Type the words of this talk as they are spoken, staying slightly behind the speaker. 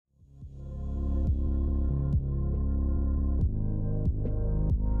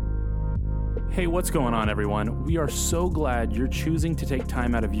Hey, what's going on, everyone? We are so glad you're choosing to take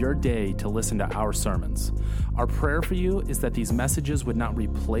time out of your day to listen to our sermons. Our prayer for you is that these messages would not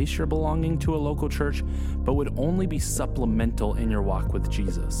replace your belonging to a local church, but would only be supplemental in your walk with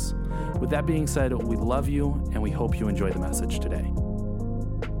Jesus. With that being said, we love you and we hope you enjoy the message today.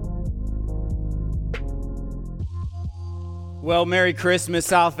 Well, Merry Christmas,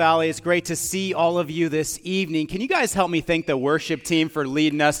 South Valley. It's great to see all of you this evening. Can you guys help me thank the worship team for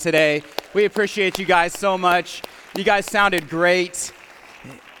leading us today? We appreciate you guys so much. You guys sounded great.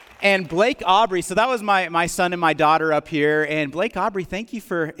 And Blake Aubrey, so that was my son and my daughter up here. And Blake Aubrey, thank you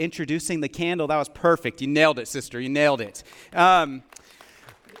for introducing the candle. That was perfect. You nailed it, sister. You nailed it.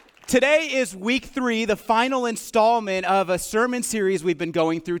 Today is week 3, the final installment of a sermon series we've been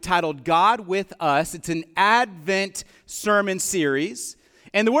going through titled God with Us. It's an Advent sermon series.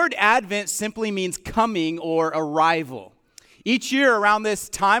 And the word Advent simply means coming or arrival. Each year around this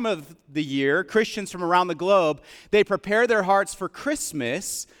time of the year, Christians from around the globe, they prepare their hearts for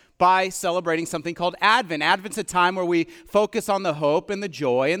Christmas by celebrating something called Advent. Advent's a time where we focus on the hope and the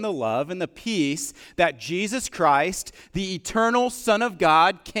joy and the love and the peace that Jesus Christ, the eternal Son of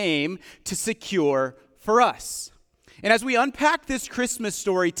God, came to secure for us. And as we unpack this Christmas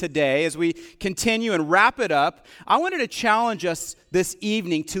story today, as we continue and wrap it up, I wanted to challenge us this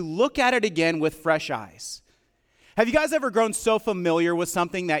evening to look at it again with fresh eyes. Have you guys ever grown so familiar with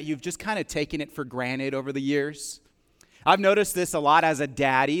something that you've just kind of taken it for granted over the years? I've noticed this a lot as a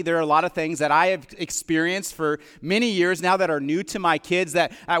daddy. There are a lot of things that I have experienced for many years now that are new to my kids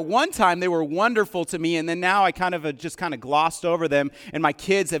that at one time they were wonderful to me, and then now I just glossed over them, and my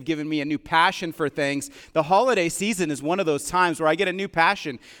kids have given me a new passion for things. The holiday season is one of those times where I get a new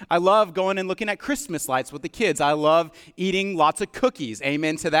passion. I love going and looking at Christmas lights with the kids. I love eating lots of cookies.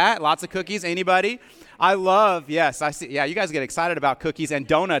 Amen to that? Lots of cookies? Anybody? Yes, I see. Yeah, you guys get excited about cookies and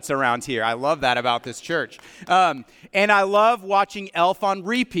donuts around here. I love that about this church. And I love watching Elf on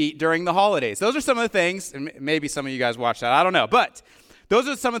repeat during the holidays. Those are some of the things, and maybe some of you guys watch that, I don't know. But those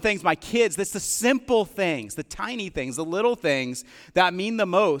are some of the things my kids, that's the simple things, the tiny things, the little things that mean the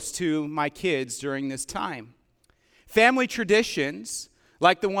most to my kids during this time. Family traditions,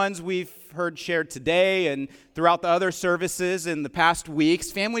 like the ones we've heard shared today and throughout the other services in the past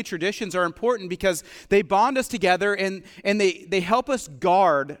weeks, family traditions are important because they bond us together and they help us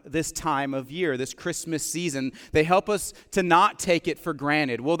guard this time of year, this Christmas season. They help us to not take it for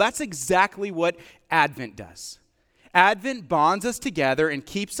granted. Well, that's exactly what Advent does. Advent bonds us together and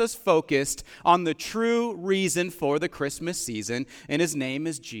keeps us focused on the true reason for the Christmas season, and his name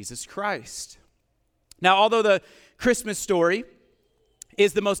is Jesus Christ. Now, although the Christmas story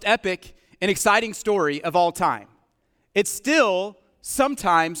is the most epic and exciting story of all time, it's still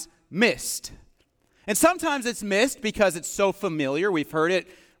sometimes missed. And sometimes it's missed because it's so familiar. We've heard it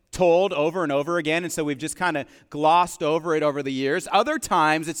told over and over again, and so we've just kind of glossed over it over the years. Other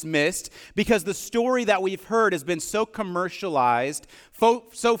times it's missed because the story that we've heard has been so commercialized,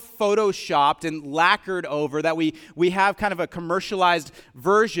 so photoshopped and lacquered over that we have kind of a commercialized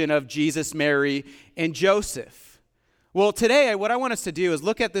version of Jesus, Mary, and Joseph. Well, today, what I want us to do is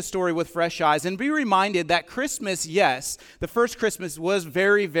look at this story with fresh eyes and be reminded that Christmas, yes, the first Christmas was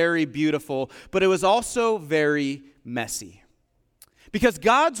very, very beautiful, but it was also very messy. Because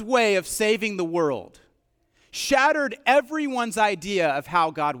God's way of saving the world shattered everyone's idea of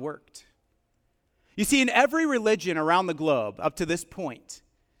how God worked. You see, in every religion around the globe up to this point,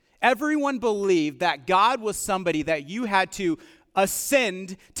 everyone believed that God was somebody that you had to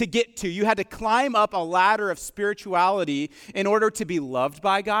ascend to get to. You had to climb up a ladder of spirituality in order to be loved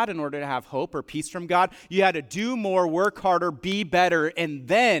by God, in order to have hope or peace from God. You had to do more, work harder, be better, and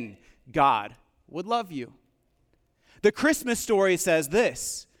then God would love you. The Christmas story says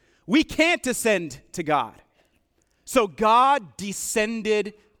this: we can't ascend to God, so God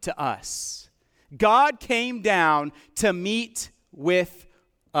descended to us. God came down to meet with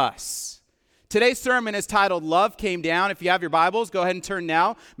us. Today's sermon is titled, Love Came Down. If you have your Bibles, go ahead and turn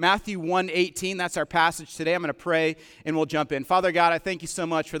now. Matthew 1:18, that's our passage today. I'm going to pray and we'll jump in. Father God, I thank you so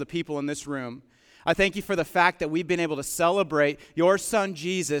much for the people in this room. I thank you for the fact that we've been able to celebrate your son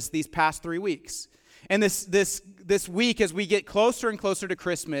Jesus these past 3 weeks. And this week, as we get closer and closer to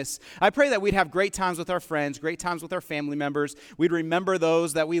Christmas, I pray that we'd have great times with our friends, great times with our family members. We'd remember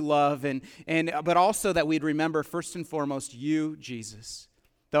those that we love, but also that we'd remember first and foremost you, Jesus,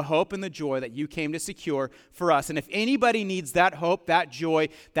 the hope and the joy that you came to secure for us. And if anybody needs that hope, that joy,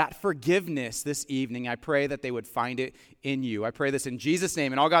 that forgiveness this evening, I pray that they would find it in you. I pray this in Jesus'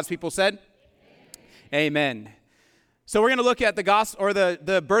 name. And all God's people said, Amen. So we're going to look at the gospel or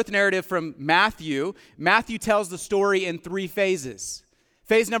the birth narrative from Matthew. Matthew tells the story in 3 phases.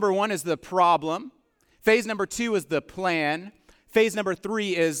 Phase number 1 is the problem. Phase number 2 is the plan. Phase number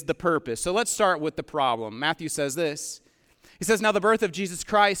 3 is the purpose. So let's start with the problem. Matthew says this. He says, "Now the birth of Jesus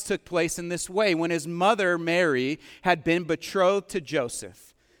Christ took place in this way, when his mother Mary had been betrothed to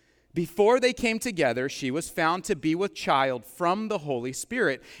Joseph. Before they came together, she was found to be with child from the Holy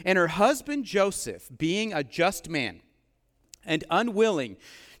Spirit. And her husband Joseph, being a just man and unwilling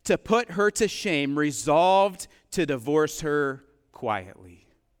to put her to shame, resolved to divorce her quietly."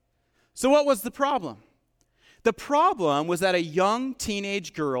 So what was the problem? The problem was that a young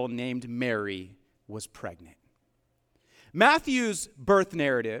teenage girl named Mary was pregnant. Matthew's birth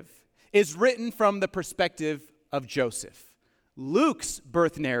narrative is written from the perspective of Joseph. Luke's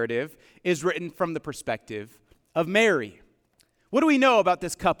birth narrative is written from the perspective of Mary. What do we know about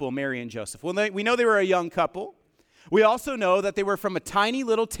this couple, Mary and Joseph? Well, we know they were a young couple. We also know that they were from a tiny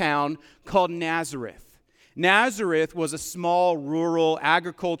little town called Nazareth. Nazareth was a small, rural,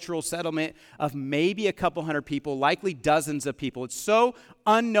 agricultural settlement of maybe a couple hundred people, likely dozens of people. It's so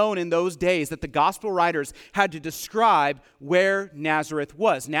unknown in those days that the gospel writers had to describe where Nazareth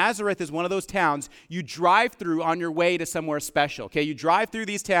was. Nazareth is one of those towns you drive through on your way to somewhere special, okay? You drive through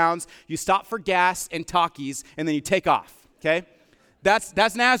these towns, you stop for gas and Takis, and then you take off, okay?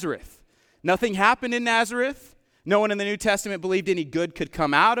 That's Nazareth. Nothing happened in Nazareth. No one in the New Testament believed any good could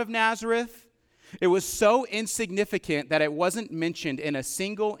come out of Nazareth. It was so insignificant that it wasn't mentioned in a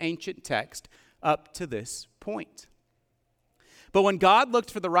single ancient text up to this point. But when God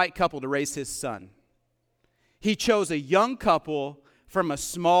looked for the right couple to raise his son, he chose a young couple from a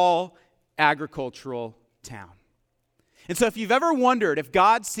small agricultural town. And so if you've ever wondered if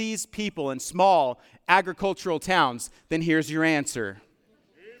God sees people in small agricultural towns, then here's your answer.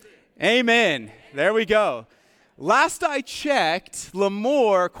 Amen. There we go. Last I checked,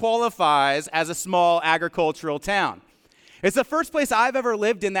 Lemoore qualifies as a small agricultural town. It's the first place I've ever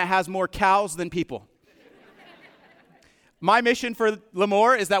lived in that has more cows than people. My mission for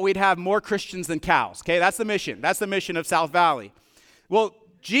Lemoore is that we'd have more Christians than cows, okay? That's the mission. That's the mission of South Valley. Well,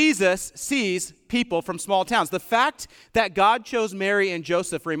 Jesus sees people from small towns. The fact that God chose Mary and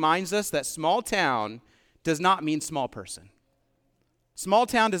Joseph reminds us that small town does not mean small person. Small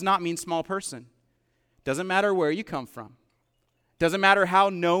town does not mean small person. Doesn't matter where you come from. Doesn't matter how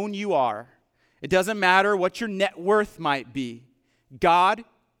known you are. It doesn't matter what your net worth might be. God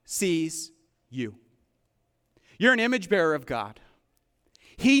sees you. You're an image bearer of God.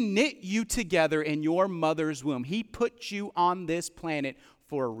 He knit you together in your mother's womb. He put you on this planet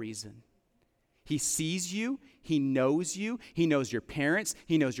for a reason. He sees you. He knows you. He knows your parents.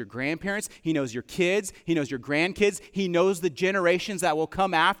 He knows your grandparents. He knows your kids. He knows your grandkids. He knows the generations that will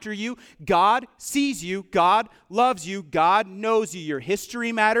come after you. God sees you. God loves you. God knows you. Your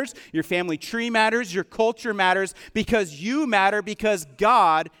history matters. Your family tree matters. Your culture matters because you matter because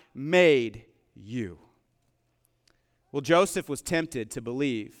God made you. Well, Joseph was tempted to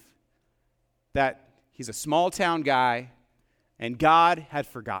believe that he's a small town guy and God had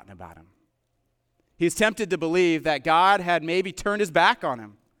forgotten about him. He's tempted to believe that God had maybe turned his back on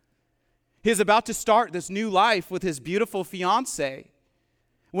him. He's about to start this new life with his beautiful fiancée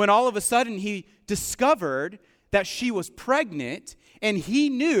when all of a sudden he discovered that she was pregnant and he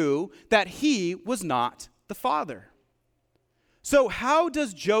knew that he was not the father. So how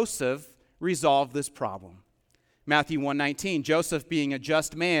does Joseph resolve this problem? Matthew 1:19, Joseph, being a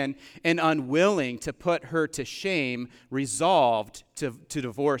just man and unwilling to put her to shame, resolved to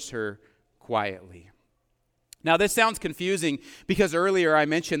divorce her quietly. Now, this sounds confusing because earlier I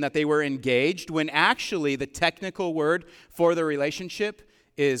mentioned that they were engaged when actually the technical word for the relationship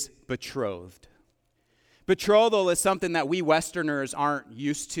is betrothed. Betrothal is something that we Westerners aren't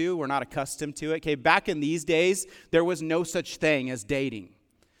used to. We're not accustomed to it. Okay, back in these days, there was no such thing as dating.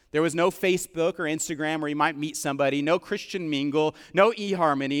 There was no Facebook or Instagram where you might meet somebody, no Christian Mingle, no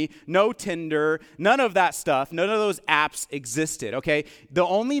eHarmony, no Tinder, none of that stuff. None of those apps existed, okay? The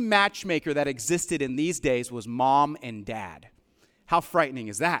only matchmaker that existed in these days was mom and dad. How frightening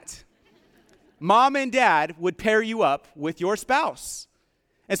is that? Mom and dad would pair you up with your spouse.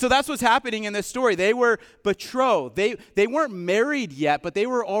 And so that's what's happening in this story. They were betrothed. They weren't married yet, but they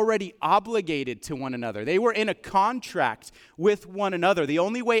were already obligated to one another. They were in a contract with one another. The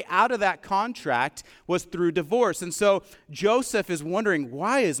only way out of that contract was through divorce. And so Joseph is wondering,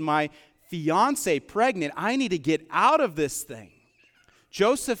 why is my fiance pregnant? I need to get out of this thing.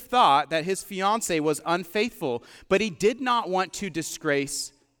 Joseph thought that his fiance was unfaithful, but he did not want to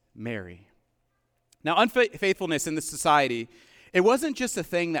disgrace Mary. Now, unfaithfulness in this society, it wasn't just a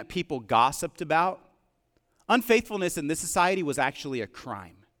thing that people gossiped about. Unfaithfulness in this society was actually a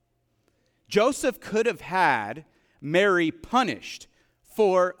crime. Joseph could have had Mary punished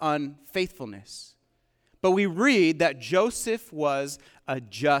for unfaithfulness. But we read that Joseph was a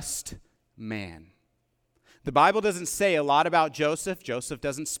just man. The Bible doesn't say a lot about Joseph. Joseph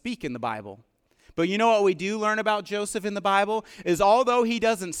doesn't speak in the Bible. But you know what we do learn about Joseph in the Bible is although he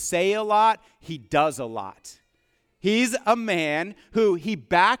doesn't say a lot, he does a lot. He's a man who he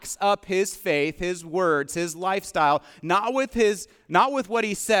backs up his faith, his words, his lifestyle, not with what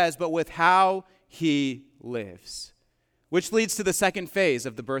he says, but with how he lives. Which leads to the second phase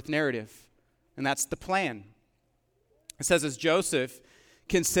of the birth narrative, and that's the plan. It says, as Joseph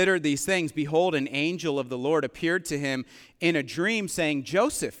considered these things, behold, an angel of the Lord appeared to him in a dream, saying,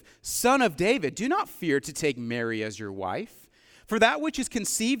 Joseph, son of David, do not fear to take Mary as your wife, for that which is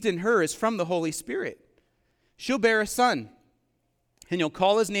conceived in her is from the Holy Spirit. She'll bear a son, and you'll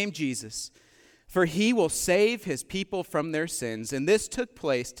call his name Jesus, for he will save his people from their sins. And this took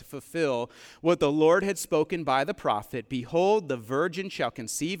place to fulfill what the Lord had spoken by the prophet. Behold, the virgin shall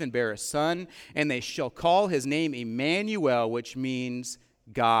conceive and bear a son, and they shall call his name Emmanuel, which means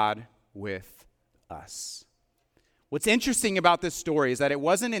God with us. What's interesting about this story is that it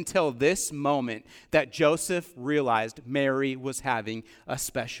wasn't until this moment that Joseph realized Mary was having a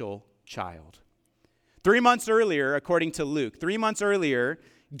special child. 3 months earlier, according to Luke, 3 months earlier,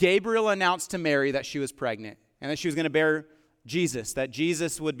 Gabriel announced to Mary that she was pregnant and that she was going to bear Jesus, that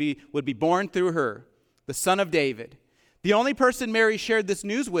Jesus would be born through her, the son of David. The only person Mary shared this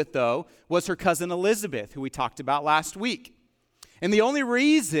news with, though, was her cousin Elizabeth, who we talked about last week. And the only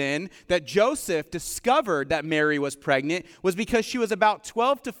reason that Joseph discovered that Mary was pregnant was because she was about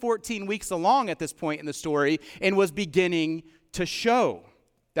 12 to 14 weeks along at this point in the story and was beginning to show.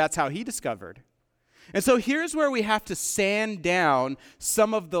 That's how he discovered. And so here's where we have to sand down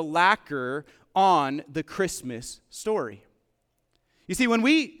some of the lacquer on the Christmas story. You see, when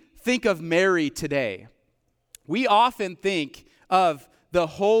we think of Mary today, we often think of the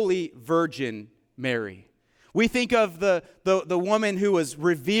Holy Virgin Mary. We think of the woman who was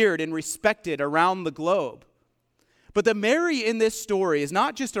revered and respected around the globe. But the Mary in this story is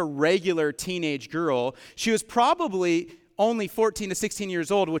not just a regular teenage girl. She was probably only 14 to 16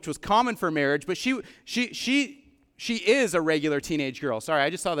 years old, which was common for marriage, but she is a regular teenage girl. Sorry, I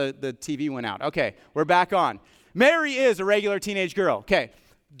just saw the TV went out. Okay, we're back on. Mary is a regular teenage girl. Okay,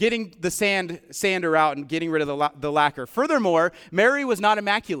 getting the sander out and getting rid of the lacquer. Furthermore, Mary was not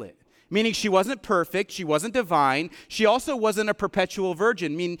immaculate, meaning she wasn't perfect, she wasn't divine. She also wasn't a perpetual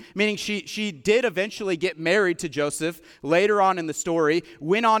virgin, meaning she did eventually get married to Joseph later on in the story,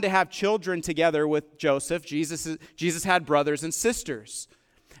 went on to have children together with Joseph. Jesus had brothers and sisters.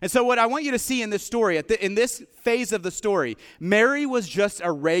 And so what I want you to see in this story, in this phase of the story, Mary was just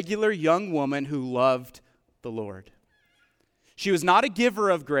a regular young woman who loved the Lord. She was not a giver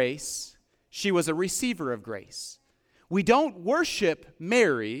of grace, she was a receiver of grace. We don't worship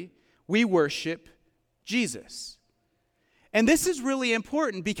Mary, we worship Jesus. And this is really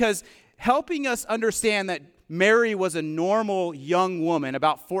important because helping us understand that Mary was a normal young woman,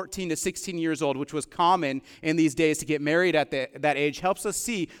 about 14 to 16 years old, which was common in these days to get married at that age, helps us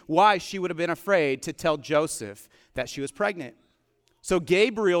see why she would have been afraid to tell Joseph that she was pregnant. So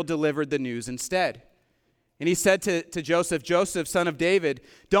Gabriel delivered the news instead. And he said to Joseph, Joseph, son of David,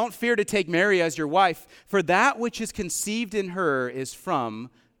 don't fear to take Mary as your wife, for that which is conceived in her is from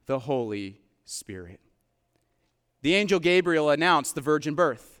the Holy Spirit. The angel Gabriel announced the virgin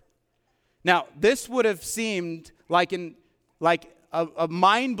birth. Now, this would have seemed like a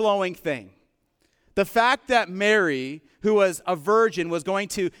mind-blowing thing. The fact that Mary, who was a virgin, was going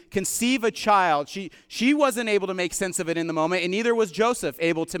to conceive a child, she wasn't able to make sense of it in the moment, and neither was Joseph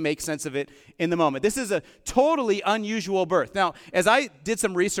able to make sense of it in the moment. This is a totally unusual birth. Now, as I did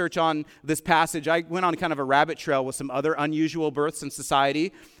some research on this passage, I went on kind of a rabbit trail with some other unusual births in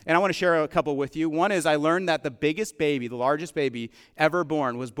society, and I want to share a couple with you. One is I learned that the biggest baby, the largest baby ever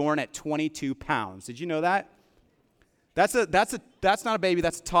born, was born at 22 pounds. Did you know that? That's not a baby,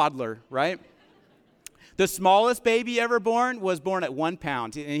 that's a toddler, right? The smallest baby ever born was born at 1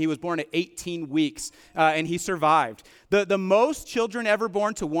 pound, and he was born at 18 weeks, and he survived. The most children ever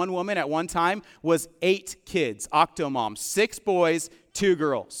born to one woman at one time was 8 kids, octomom, 6 boys, 2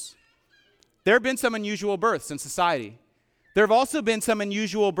 girls. There have been some unusual births in society. There have also been some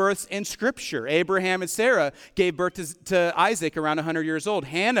unusual births in Scripture. Abraham and Sarah gave birth to Isaac around 100 years old.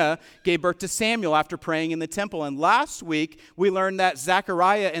 Hannah gave birth to Samuel after praying in the temple. And last week, we learned that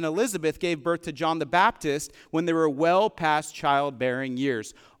Zechariah and Elizabeth gave birth to John the Baptist when they were well past childbearing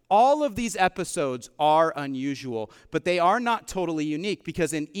years. All of these episodes are unusual, but they are not totally unique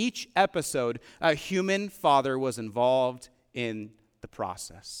because in each episode, a human father was involved in the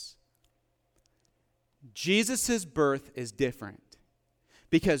process. Jesus' birth is different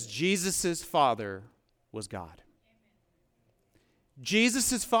Because Jesus' father was God.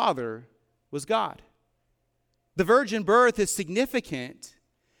 Jesus' father was God. The virgin birth is significant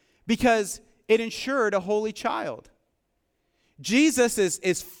because it ensured a holy child. Jesus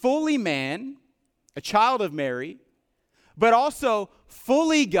is fully man, a child of Mary, but also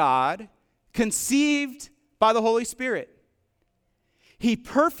fully God, conceived by the Holy Spirit. He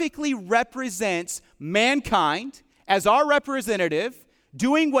perfectly represents mankind as our representative,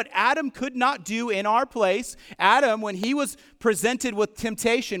 doing what Adam could not do in our place. Adam, when he was presented with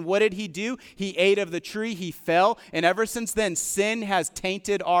temptation, what did he do? He ate of the tree, he fell, and ever since then, sin has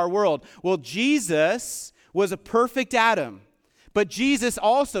tainted our world. Well, Jesus was a perfect Adam. But Jesus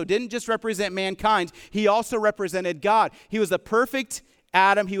also didn't just represent mankind, he also represented God. He was the perfect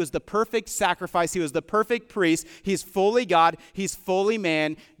Adam, he was the perfect sacrifice, he was the perfect priest. He's fully God, he's fully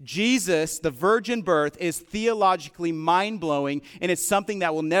man. Jesus, the virgin birth, is theologically mind-blowing, and it's something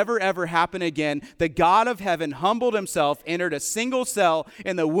that will never ever happen again. The God of heaven humbled himself, entered a single cell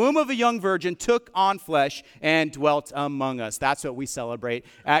in the womb of a young virgin, took on flesh, and dwelt among us. That's what we celebrate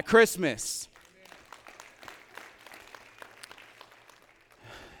at Christmas.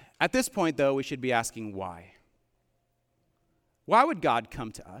 At this point, though, we should be asking why. Why would God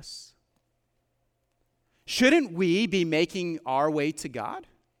come to us? Shouldn't we be making our way to God?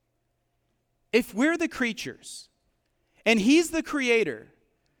 If we're the creatures and he's the creator,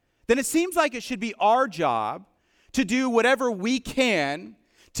 then it seems like it should be our job to do whatever we can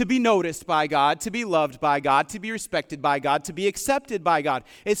to be noticed by God, to be loved by God, to be respected by God, to be accepted by God.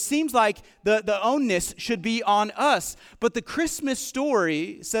 It seems like the onus should be on us. But the Christmas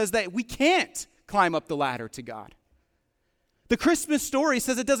story says that we can't climb up the ladder to God. The Christmas story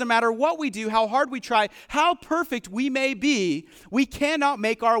says it doesn't matter what we do, how hard we try, how perfect we may be, we cannot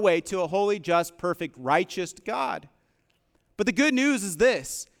make our way to a holy, just, perfect, righteous God. But the good news is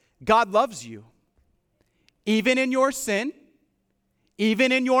this: God loves you. Even in your sin,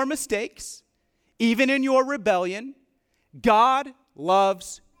 even in your mistakes, even in your rebellion, God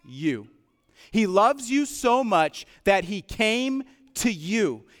loves you. He loves you so much that he came to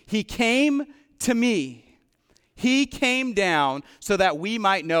you. He came to me. He came down so that we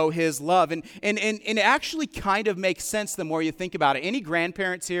might know his love. And it actually kind of makes sense the more you think about it. Any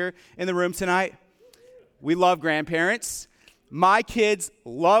grandparents here in the room tonight? We love grandparents. My kids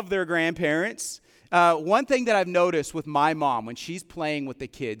love their grandparents. One thing that I've noticed with my mom when she's playing with the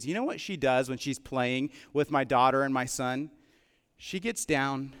kids, you know what she does when she's playing with my daughter and my son? She gets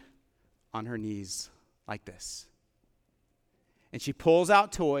down on her knees like this. And she pulls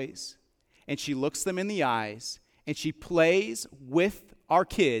out toys, and she looks them in the eyes, and she plays with our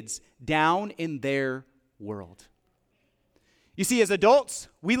kids down in their world. You see, as adults,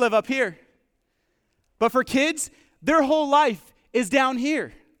 we live up here. But for kids, their whole life is down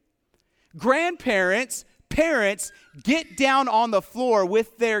here. Grandparents, parents get down on the floor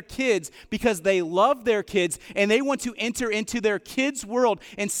with their kids because they love their kids and they want to enter into their kids' world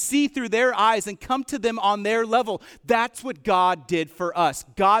and see through their eyes and come to them on their level. That's what God did for us.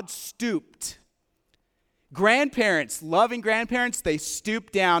 God stooped. Grandparents, loving grandparents, they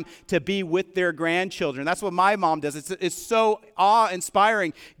stoop down to be with their grandchildren. That's what my mom does. It's so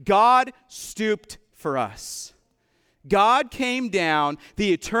awe-inspiring. God stooped for us. God came down,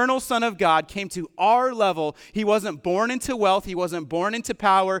 the eternal Son of God came to our level. He wasn't born into wealth. He wasn't born into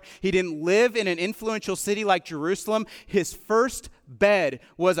power. He didn't live in an influential city like Jerusalem. His first bed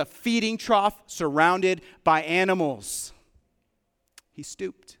was a feeding trough surrounded by animals. He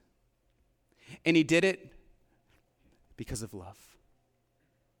stooped. And he did it because of love.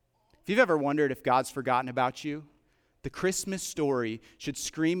 If you've ever wondered if God's forgotten about you, the Christmas story should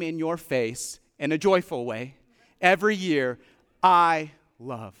scream in your face in a joyful way every year, I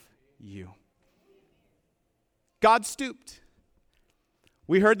love you. God stooped.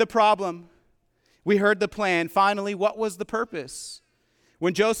 We heard the problem. We heard the plan. Finally, what was the purpose?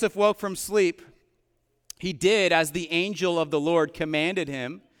 When Joseph woke from sleep, he did as the angel of the Lord commanded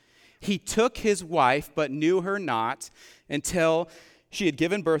him. He took his wife, but knew her not until she had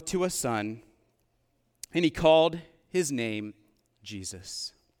given birth to a son, and he called his name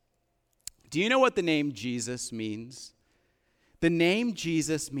Jesus. Do you know what the name Jesus means? The name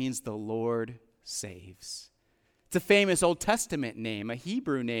Jesus means the Lord saves. It's a famous Old Testament name, a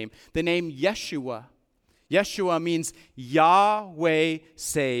Hebrew name, the name Yeshua. Yeshua means Yahweh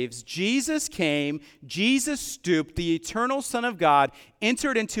saves. Jesus came, Jesus stooped, the eternal Son of God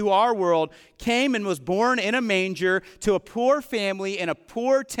entered into our world, came and was born in a manger to a poor family in a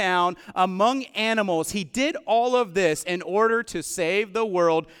poor town among animals. He did all of this in order to save the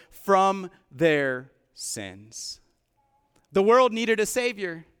world from their sins. The world needed a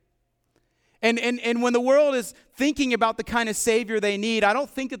Savior. And when the world is thinking about the kind of Savior they need, I don't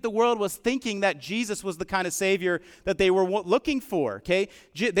think that the world was thinking that Jesus was the kind of Savior that they were looking for, okay?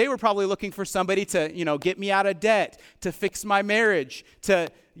 They were probably looking for somebody to, get me out of debt, to fix my marriage, to,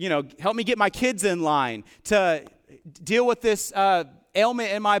 help me get my kids in line, to deal with this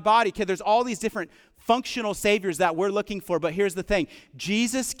ailment in my body. Okay, there's all these different functional Saviors that we're looking for, but here's the thing.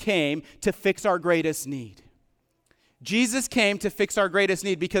 Jesus came to fix our greatest need. Jesus came to fix our greatest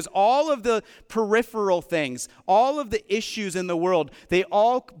need because all of the peripheral things, all of the issues in the world, they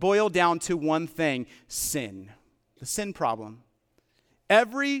all boil down to one thing: sin, the sin problem.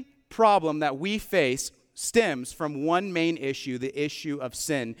 Every problem that we face stems from one main issue, the issue of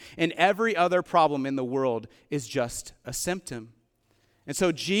sin. And every other problem in the world is just a symptom. And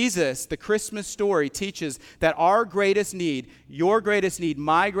so Jesus, the Christmas story, teaches that our greatest need, your greatest need,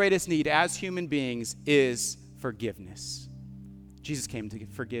 my greatest need as human beings is forgiveness. Jesus came to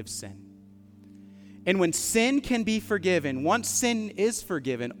forgive sin. And when sin can be forgiven, once sin is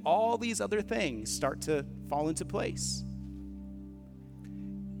forgiven, all these other things start to fall into place.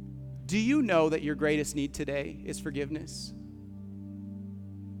 Do you know that your greatest need today is forgiveness?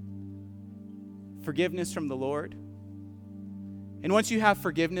 Forgiveness from the Lord. And once you have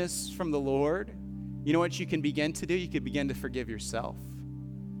forgiveness from the Lord, you know what you can begin to do? You could begin to forgive yourself.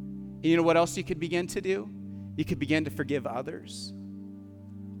 And you know what else you could begin to do? You could begin to forgive others.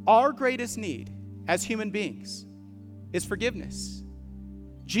 Our greatest need as human beings is forgiveness.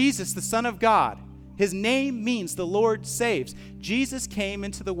 Jesus, the Son of God, his name means the Lord saves. Jesus came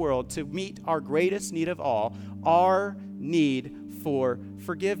into the world to meet our greatest need of all, our need for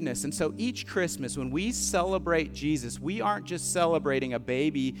forgiveness. And so each Christmas, when we celebrate Jesus, we aren't just celebrating a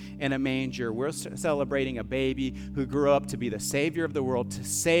baby in a manger. We're celebrating a baby who grew up to be the Savior of the world, to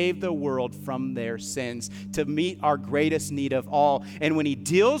save the world from their sins, to meet our greatest need of all. And when he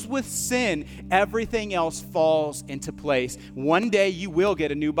deals with sin, everything else falls into place. One day you will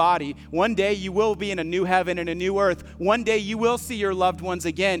get a new body. One day you will be in a new heaven and a new earth. One day you will see your loved ones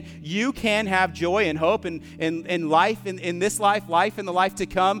again. You can have joy and hope in life, in this life in the life to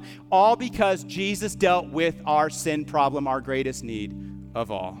come, all because Jesus dealt with our sin problem, our greatest need of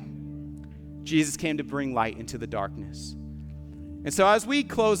all. Jesus came to bring light into the darkness. And so as we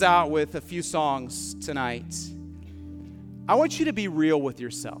close out with a few songs tonight, I want you to be real with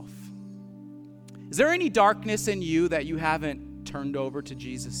yourself. Is there any darkness in you that you haven't turned over to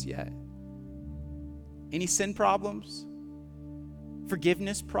Jesus yet? Any sin problems?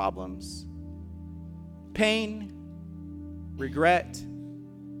 Forgiveness problems? Pain? Regret,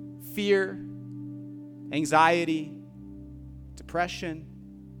 fear, anxiety, depression.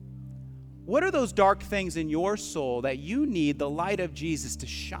 What are those dark things in your soul that you need the light of Jesus to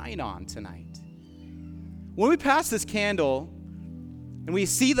shine on tonight? When we pass this candle and we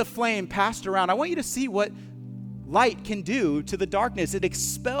see the flame passed around, I want you to see what light can do to the darkness. It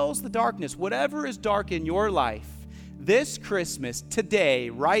expels the darkness. Whatever is dark in your life, this Christmas, today,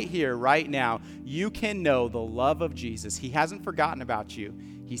 right here, right now, you can know the love of Jesus. He hasn't forgotten about you.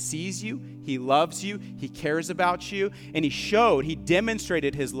 He sees you. He loves you. He cares about you. And he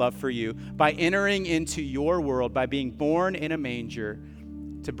demonstrated his love for you by entering into your world, by being born in a manger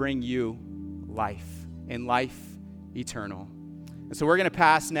to bring you life and life eternal. And so we're going to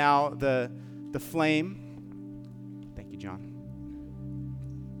pass now the flame. Thank you, John.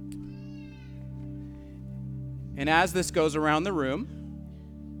 And as this goes around the room,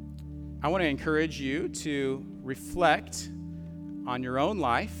 I want to encourage you to reflect on your own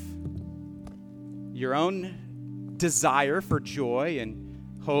life, your own desire for joy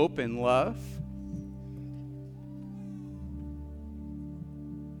and hope and love.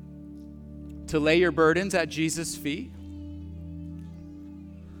 To lay your burdens at Jesus' feet.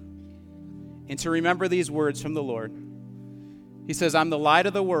 And to remember these words from the Lord. He says, I'm the light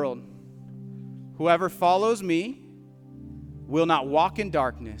of the world. Whoever follows me will not walk in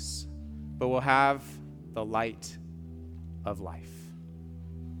darkness, but will have the light of life.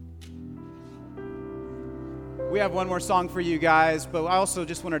 We have one more song for you guys, but I also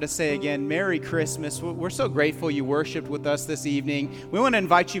just wanted to say again, Merry Christmas. We're so grateful you worshiped with us this evening. We want to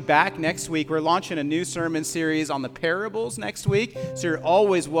invite you back next week. We're launching a new sermon series on the parables next week, so you're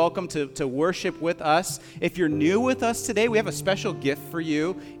always welcome to worship with us. If you're new with us today, we have a special gift for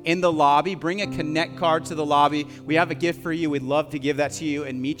you in the lobby. Bring a Connect card to the lobby. We have a gift for you. We'd love to give that to you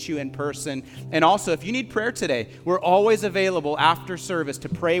and meet you in person. And also, if you need prayer today, we're always available after service to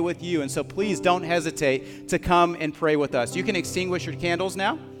pray with you, and so please don't hesitate to come and pray with us. You can extinguish your candles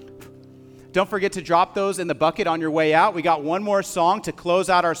now. Don't forget to drop those in the bucket on your way out. We got one more song to close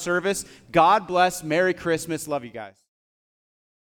out our service. God bless. Merry Christmas. Love you guys.